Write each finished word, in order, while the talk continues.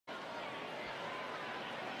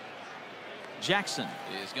Jackson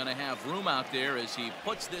is going to have room out there as he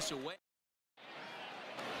puts this away.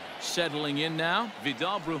 Settling in now,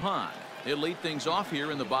 Vidal Brujan. He'll lead things off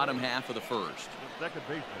here in the bottom half of the first. Second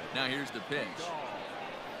baseman. Now here's the pitch.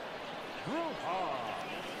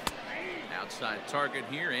 Outside target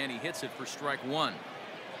here, and he hits it for strike one.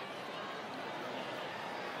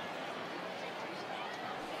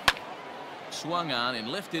 Swung on and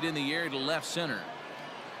lifted in the air to left center.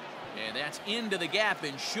 And that's into the gap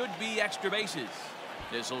and should be extra bases.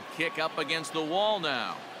 This will kick up against the wall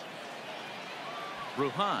now.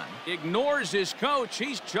 Brujan ignores his coach.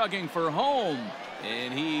 He's chugging for home.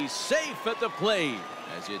 And he's safe at the plate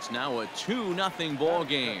as it's now a 2-0 ball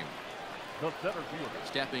game.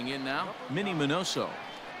 Stepping in now, Minnie Minoso.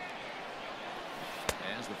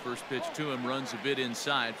 As the first pitch to him runs a bit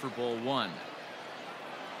inside for ball one.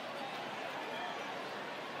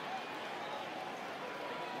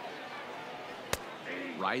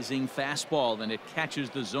 Rising fastball, and it catches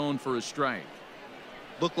the zone for a strike.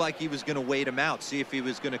 Looked like he was going to wait him out, see if he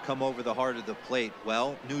was going to come over the heart of the plate.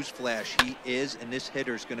 Well, newsflash, he is, and this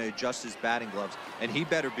hitter's going to adjust his batting gloves, and he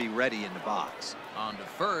better be ready in the box. On to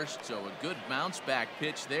first, so a good bounce back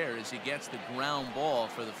pitch there as he gets the ground ball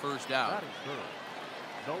for the first out.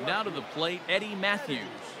 Now to the plate, Eddie Mathewson.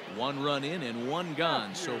 1 run in and 1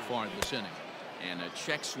 gone so far this inning. And a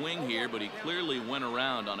check swing here, but he clearly went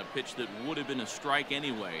around on a pitch that would have been a strike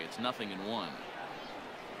anyway. It's 0-1.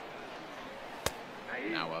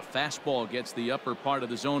 Now a fastball gets the upper part of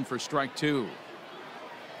the zone for strike two.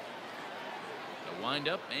 The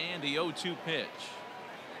windup and the 0-2 pitch.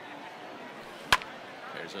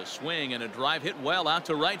 There's a swing and a drive hit well out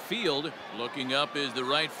to right field. Looking up is the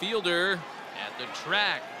right fielder at the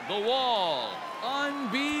track. The wall.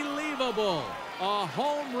 Unbelievable. A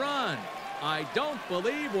home run. I don't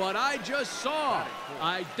believe what I just saw.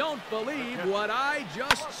 I don't believe what I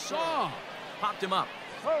just saw. Popped him up.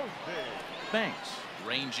 Thanks.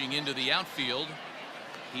 Ranging into the outfield.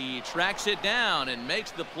 He tracks it down and makes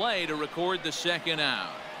the play to record the second out.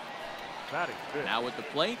 Now at the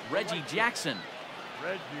plate, Reggie Jackson.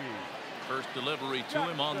 First delivery to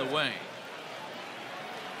him on the way.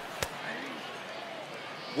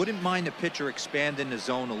 Wouldn't mind the pitcher expanding the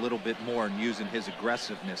zone a little bit more and using his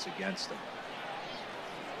aggressiveness against him.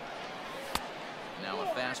 Now a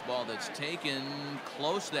fastball that's taken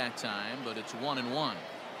close that time, but it's 1-1.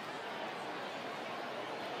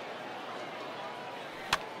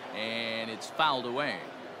 And it's fouled away.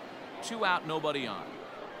 2 out, nobody on.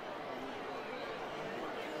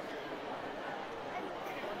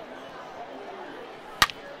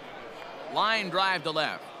 Line drive to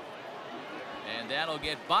left. And that'll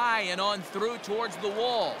get by and on through towards the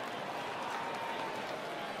wall.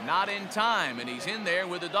 Not in time, and he's in there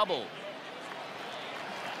with a double.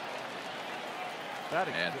 At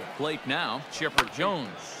the plate now, Chipper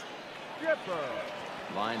Jones.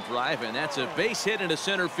 Line drive, and that's a base hit into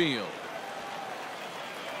center field.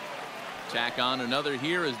 Tack on another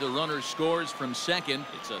here as the runner scores from second.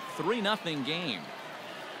 It's a 3-0 game.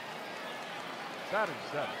 To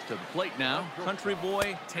the plate now, country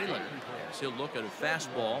boy Taylor. As he'll look at a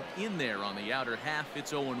fastball in there on the outer half.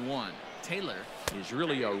 It's 0-1. Taylor is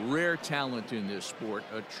really a rare talent in this sport,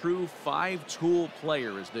 a true 5-tool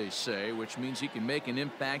player, as they say, which means he can make an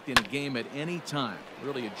impact in a game at any time.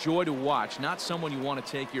 Really a joy to watch, not someone you want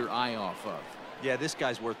to take your eye off of. Yeah, this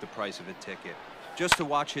guy's worth the price of a ticket. Just to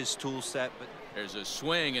watch his tool set. But there's a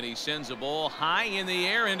swing, and he sends a ball high in the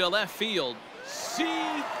air into left field. See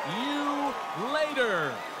you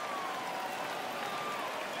later.